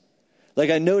thoughts. Like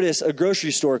I notice a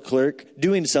grocery store clerk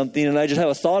doing something and I just have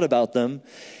a thought about them.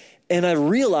 And I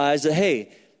realize that,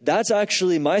 hey, that's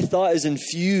actually my thought is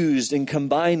infused and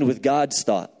combined with God's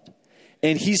thought.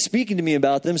 And he's speaking to me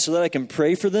about them so that I can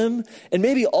pray for them and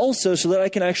maybe also so that I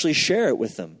can actually share it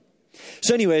with them.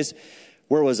 So anyways,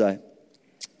 where was I?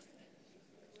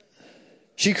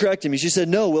 She corrected me. She said,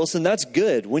 no, Wilson, that's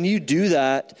good. When you do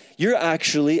that, you're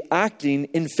actually acting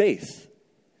in faith.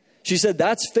 She said,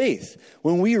 that's faith.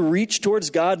 When we reach towards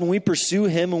God, when we pursue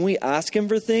him, when we ask him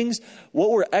for things,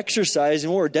 what we're exercising,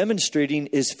 what we're demonstrating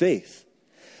is faith.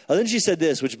 And then she said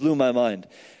this, which blew my mind.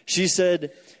 She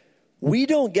said, we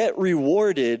don't get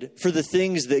rewarded for the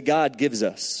things that God gives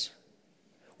us.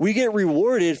 We get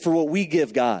rewarded for what we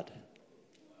give God.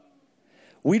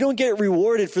 We don't get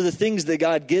rewarded for the things that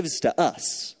God gives to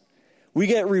us. We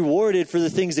get rewarded for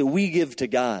the things that we give to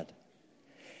God.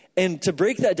 And to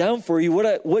break that down for you, what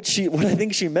I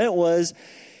think she meant was,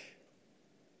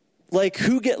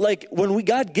 when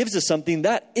God gives us something,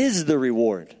 that is the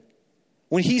reward.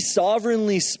 When he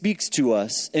sovereignly speaks to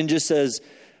us and just says,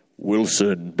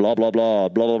 Wilson, blah, blah, blah,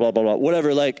 blah, blah, blah, blah, blah,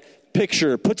 whatever,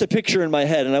 puts a picture in my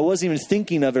head, and I wasn't even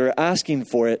thinking of it or asking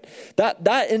for it,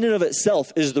 that in and of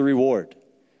itself is the reward.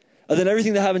 And then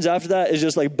everything that happens after that is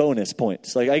just like bonus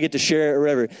points. Like I get to share it or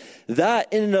whatever.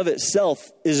 That in and of itself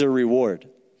is a reward.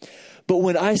 But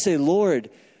when I say, Lord,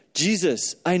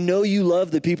 Jesus, I know you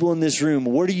love the people in this room.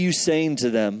 What are you saying to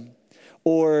them?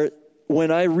 Or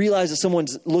when I realize that someone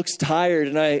looks tired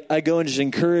and I go and just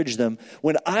encourage them,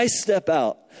 when I step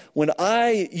out, when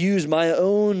I use my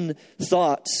own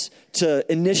thoughts to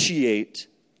initiate,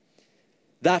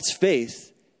 that's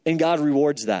faith, and God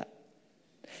rewards that.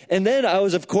 And then I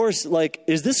was, of course, like,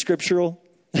 is this scriptural?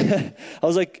 I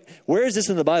was like, where is this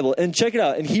in the Bible? And check it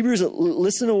out. In Hebrews,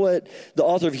 listen to what the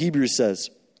author of Hebrews says.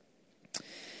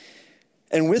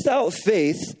 And without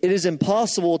faith, it is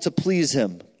impossible to please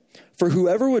him. For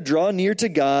whoever would draw near to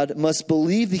God must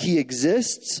believe that he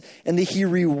exists and that he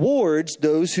rewards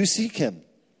those who seek him.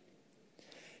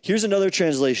 Here's another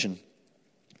translation.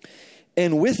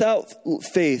 And without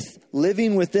faith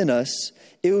living within us,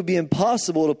 it would be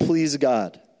impossible to please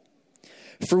God.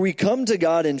 For we come to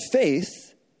God in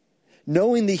faith,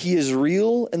 knowing that he is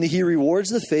real and that he rewards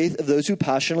the faith of those who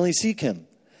passionately seek him.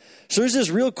 So there's this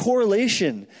real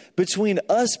correlation between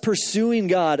us pursuing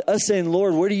God, us saying,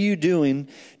 Lord, what are you doing?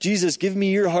 Jesus, give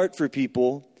me your heart for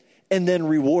people, and then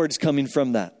rewards coming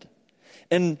from that.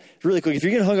 And really quick, if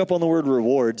you're getting hung up on the word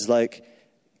rewards, like,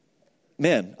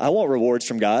 man, I want rewards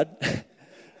from God.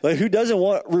 Like, who doesn't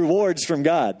want rewards from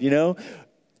God, you know?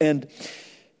 And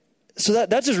so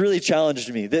that just really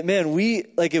challenged me. That, man,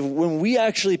 when we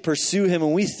actually pursue him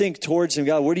and we think towards him,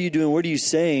 God, what are you doing? What are you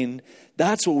saying?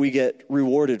 That's what we get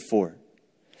rewarded for.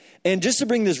 And just to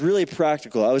bring this really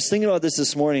practical, I was thinking about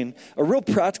this morning. A real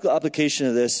practical application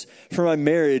of this for my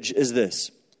marriage is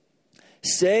this.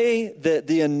 Say that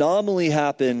the anomaly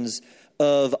happens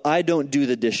of I don't do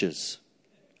the dishes,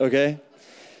 okay?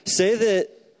 Say that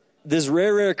this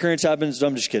rare occurrence happens, no,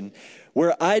 I'm just kidding,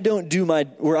 where I don't do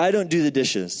the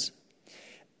dishes.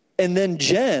 And then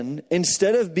Jen,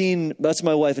 instead of being, that's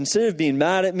my wife, instead of being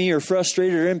mad at me or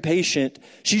frustrated or impatient,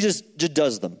 she just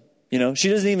does them. You know, she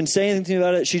doesn't even say anything to me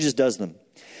about it. She just does them.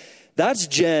 That's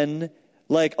Jen,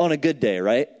 like, on a good day,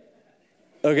 right?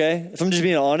 Okay? If I'm just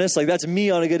being honest, like, that's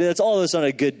me on a good day. That's all of us on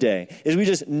a good day, is we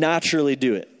just naturally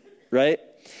do it, right?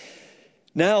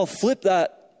 Now, flip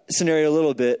that scenario a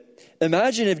little bit.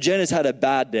 Imagine if Jen has had a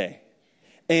bad day.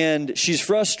 And she's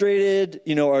frustrated.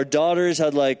 You know, our daughter's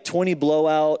had like 20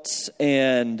 blowouts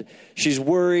and she's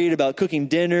worried about cooking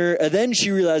dinner. And then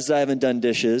she realizes I haven't done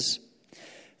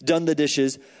the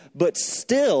dishes. But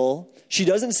still, she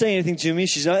doesn't say anything to me.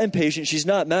 She's not impatient. She's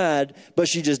not mad, but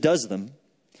she just does them.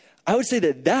 I would say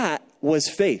that was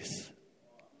faith.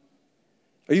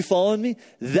 Are you following me?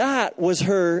 That was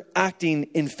her acting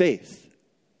in faith.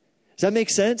 Does that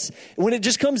make sense? When it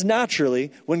just comes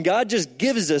naturally, when God just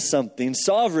gives us something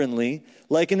sovereignly,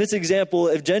 like in this example,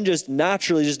 if Jen just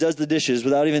naturally just does the dishes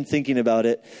without even thinking about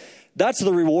it, that's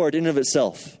the reward in and of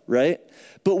itself, right?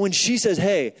 But when she says,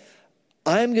 hey,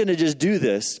 I'm going to just do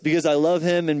this because I love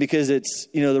him and because it's,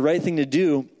 you know, the right thing to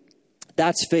do,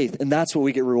 that's faith, and that's what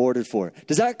we get rewarded for.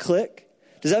 Does that click?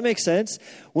 Does that make sense?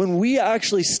 When we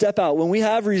actually step out, when we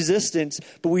have resistance,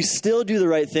 but we still do the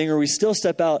right thing or we still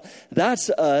step out, that's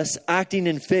us acting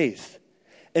in faith.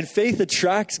 And faith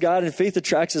attracts God and faith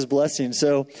attracts his blessing.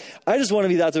 So I just want to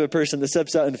be that type of person that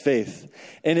steps out in faith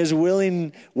and is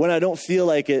willing, when I don't feel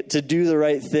like it, to do the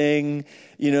right thing,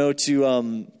 you know,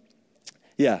 to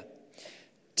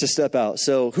step out.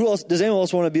 So who else, does anyone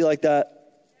else want to be like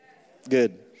that?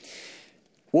 Good.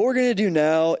 What we're going to do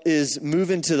now is move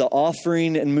into the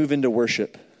offering and move into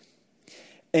worship.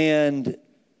 And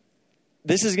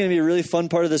this is going to be a really fun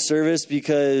part of the service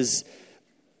because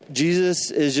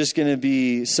Jesus is just going to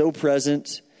be so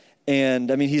present. And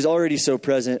I mean, he's already so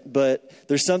present, but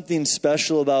there's something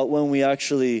special about when we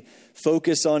actually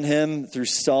focus on him through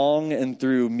song and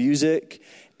through music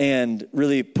and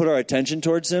really put our attention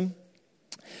towards him.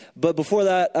 But before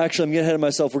that, actually, I'm getting ahead of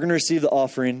myself. We're going to receive the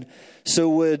offering. So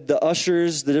would the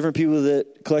ushers, the different people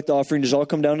that collect the offering, just all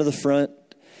come down to the front?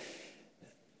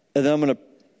 And then I'm going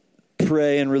to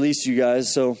pray and release you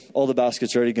guys. So all the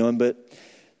baskets are already going. But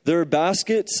there are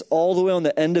baskets all the way on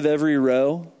the end of every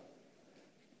row.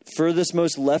 Furthest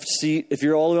most left seat. If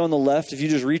you're all the way on the left, if you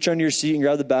just reach under your seat and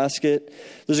grab the basket.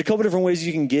 There's a couple different ways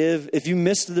you can give. If you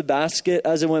missed the basket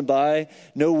as it went by,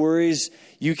 no worries.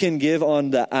 You can give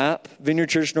on the app, Vineyard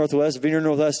Church Northwest, Vineyard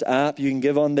Northwest app. You can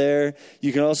give on there.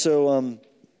 You can also,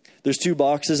 there's 2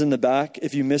 boxes in the back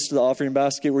if you missed the offering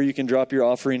basket where you can drop your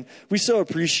offering. We so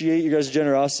appreciate you guys'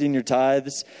 generosity and your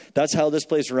tithes. That's how this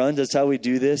place runs. That's how we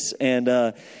do this.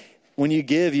 And when you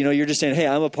give, you know, you're just saying, hey,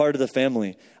 I'm a part of the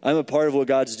family. I'm a part of what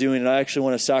God's doing, and I actually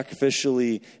want to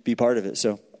sacrificially be part of it.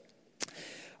 So,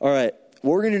 all right.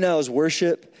 What we're going to do now is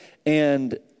worship.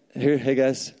 And here, hey,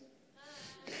 guys.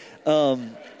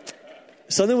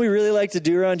 Something we really like to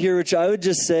do around here, which I would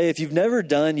just say, if you've never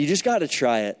done, you just got to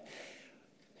try it.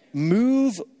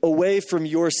 Move away from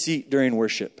your seat during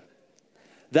worship.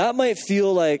 That might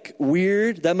feel like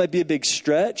weird. That might be a big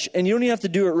stretch, and you don't even have to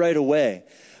do it right away.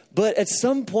 But at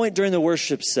some point during the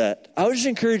worship set, I would just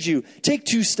encourage you, take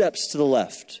 2 steps to the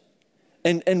left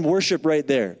and worship right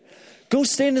there. Go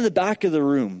stand in the back of the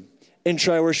room and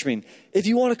try worshiping. If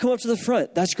you want to come up to the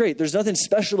front, that's great. There's nothing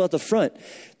special about the front.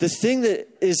 The thing that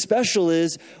is special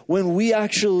is when we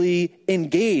actually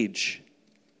engage.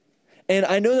 And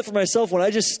I know that for myself, when I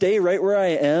just stay right where I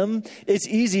am, it's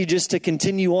easy just to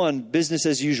continue on business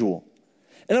as usual.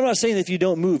 And I'm not saying that if you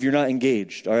don't move, you're not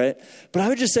engaged, all right? But I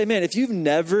would just say, man, if you've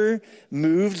never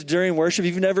moved during worship,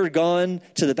 you've never gone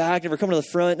to the back, never come to the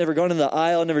front, never gone in the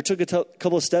aisle, never took a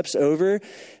couple of steps over,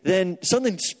 then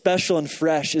something special and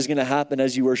fresh is going to happen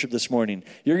as you worship this morning.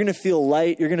 You're going to feel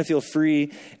light, you're going to feel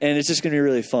free, and it's just going to be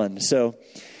really fun. So,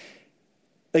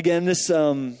 again, this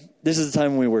is the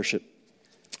time when we worship.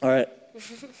 All right.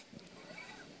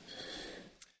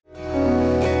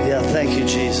 Yeah, thank you,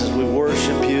 Jesus. We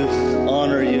worship you,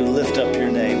 honor you, lift up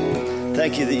your name.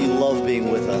 Thank you that you love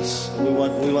being with us. We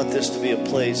want this to be a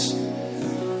place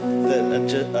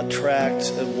that attracts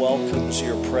and welcomes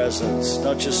your presence,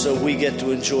 not just so we get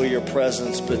to enjoy your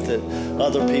presence, but that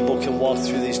other people can walk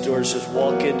through these doors, just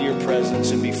walk into your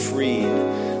presence and be freed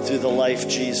through the life,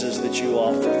 Jesus, that you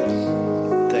offer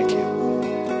them. Thank you.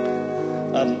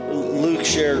 Luke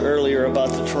shared earlier about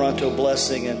the Toronto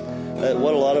blessing, and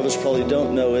what a lot of us probably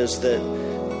don't know is that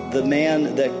the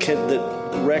man that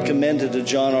recommended to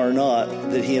John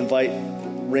Arnott that he invite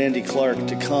Randy Clark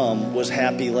to come was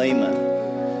Happy Lehman.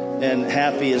 And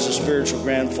Happy is a spiritual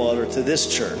grandfather to this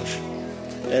church.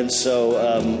 And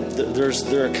so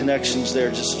there are connections there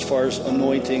just as far as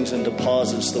anointings and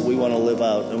deposits that we want to live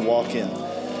out and walk in.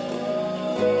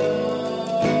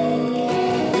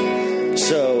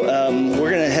 So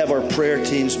we're going to have our prayer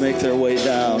teams make their way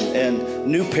down. And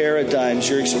new paradigms,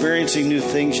 you're experiencing new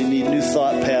things. You need new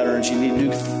thought patterns. You need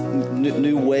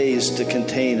new ways to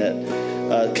contain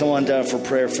it. Come on down for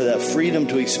prayer for that freedom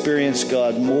to experience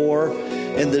God more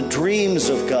and the dreams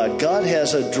of God. God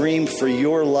has a dream for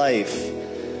your life.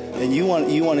 And you want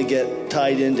to get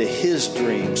tied into His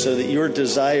dream so that your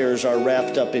desires are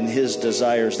wrapped up in His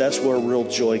desires. That's where real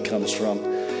joy comes from.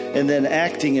 And then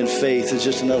acting in faith is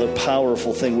just another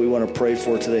powerful thing we want to pray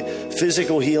for today.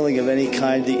 Physical healing of any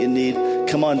kind that you need,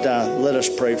 come on down. Let us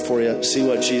pray for you. See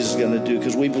what Jesus is going to do,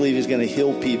 because we believe He's going to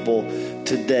heal people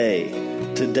today.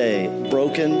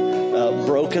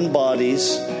 Broken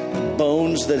bodies,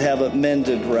 bones that haven't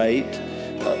mended right,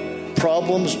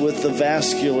 problems with the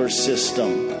vascular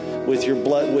system, with your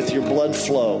blood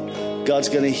flow. God's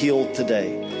going to heal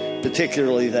today,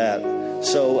 particularly that.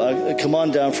 So come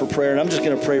on down for prayer, and I'm just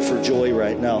going to pray for joy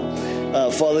right now.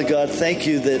 Father God, thank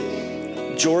you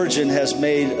that Georgian has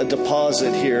made a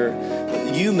deposit here.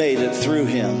 You made it through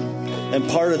him, and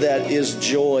part of that is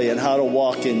joy and how to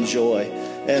walk in joy.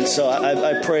 And so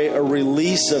I pray a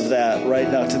release of that right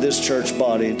now to this church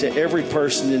body and to every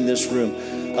person in this room,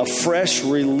 a fresh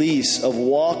release of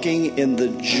walking in the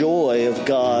joy of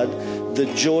God, the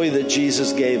joy that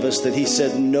Jesus gave us, that He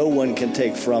said no one can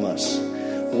take from us.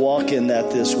 Walk in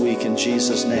that this week in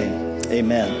Jesus' name.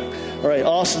 Amen. All right,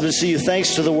 awesome to see you.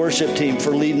 Thanks to the worship team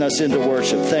for leading us into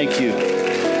worship. Thank you.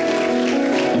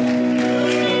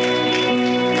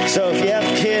 So if you have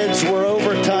kids, we're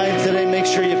over time today. Make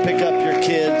sure you pick up your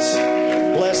kids.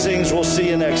 Blessings. We'll see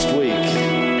you next week.